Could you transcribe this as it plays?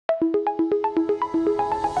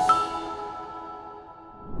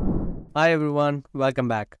Hi everyone, welcome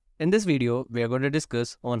back. In this video, we are going to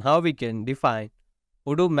discuss on how we can define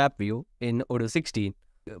Odoo map view in Odoo 16.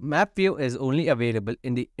 Map view is only available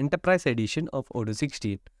in the Enterprise edition of Odoo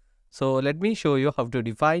 16. So let me show you how to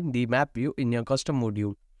define the map view in your custom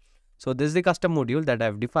module. So this is the custom module that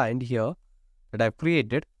I've defined here, that I've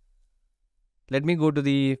created. Let me go to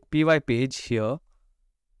the PY page here.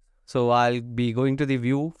 So I'll be going to the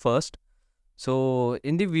view first. So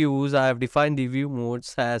in the views, I have defined the view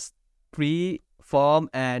modes as tree, form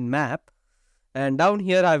and map. And down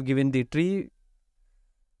here, I've given the tree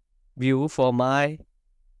view for my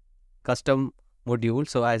custom module.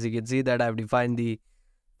 So as you can see that I've defined the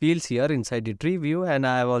fields here inside the tree view, and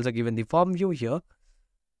I have also given the form view here.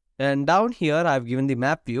 And down here, I've given the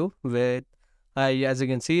map view with, as you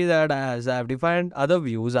can see that as I've defined other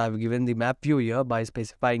views, I've given the map view here by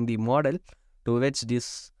specifying the model to which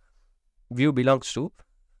this view belongs to.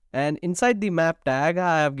 And inside the map tag,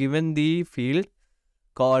 I have given the field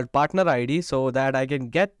called partner ID so that I can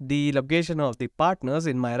get the location of the partners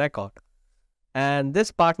in my record. And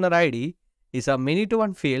this partner ID is a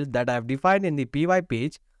many-to-one field that I have defined in the PY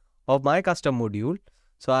page of my custom module.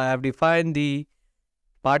 So I have defined the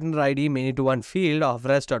partner ID many-to-one field of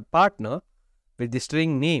rest.partner with the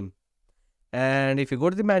string name. And if you go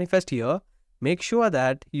to the manifest here, make sure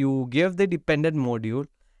that you give the dependent module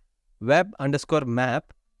web_map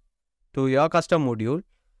to your custom module.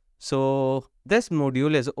 So this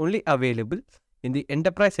module is only available in the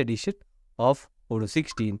Enterprise edition of Odoo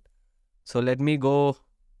 16. So let me go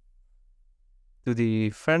to the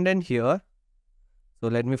front end here. So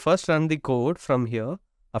let me first run the code from here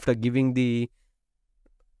after giving the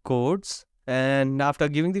codes. And after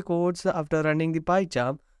giving the codes, after running the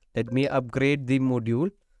PyCharm, let me upgrade the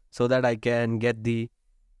module so that I can get the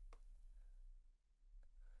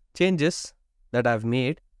changes that I've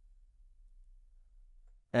made.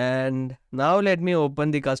 And now let me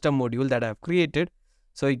open the custom module that I've created.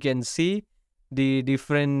 So you can see the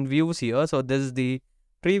different views here. So this is the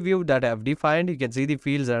tree view that I've defined. You can see the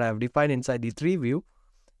fields that I've defined inside the tree view.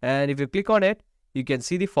 And if you click on it, you can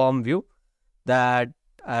see the form view that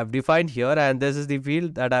I've defined here. And this is the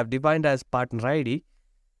field that I've defined as partner ID.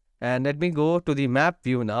 And let me go to the map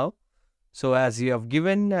view now. So as you have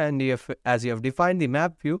given and as you have defined the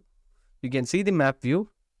map view, you can see the map view.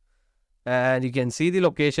 And you can see the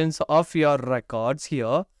locations of your records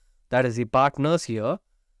here. That is the partners here.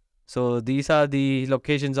 So these are the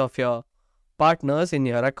locations of your partners in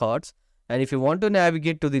your records. And if you want to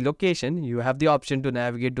navigate to the location, you have the option to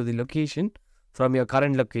navigate to the location from your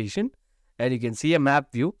current location. And you can see a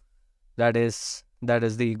map view that is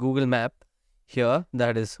the Google map here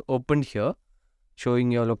that is opened here,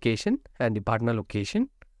 showing your location and the partner location.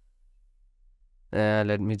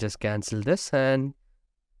 Let me just cancel this, and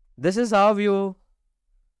this is how you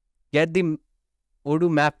get the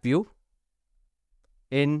Odoo map view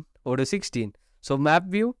in Odoo 16. So map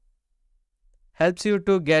view helps you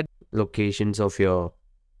to get locations of your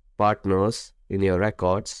partners in your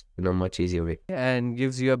records in a much easier way and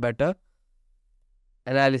gives you a better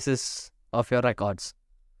analysis of your records.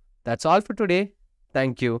 That's all for today.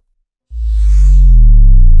 Thank you.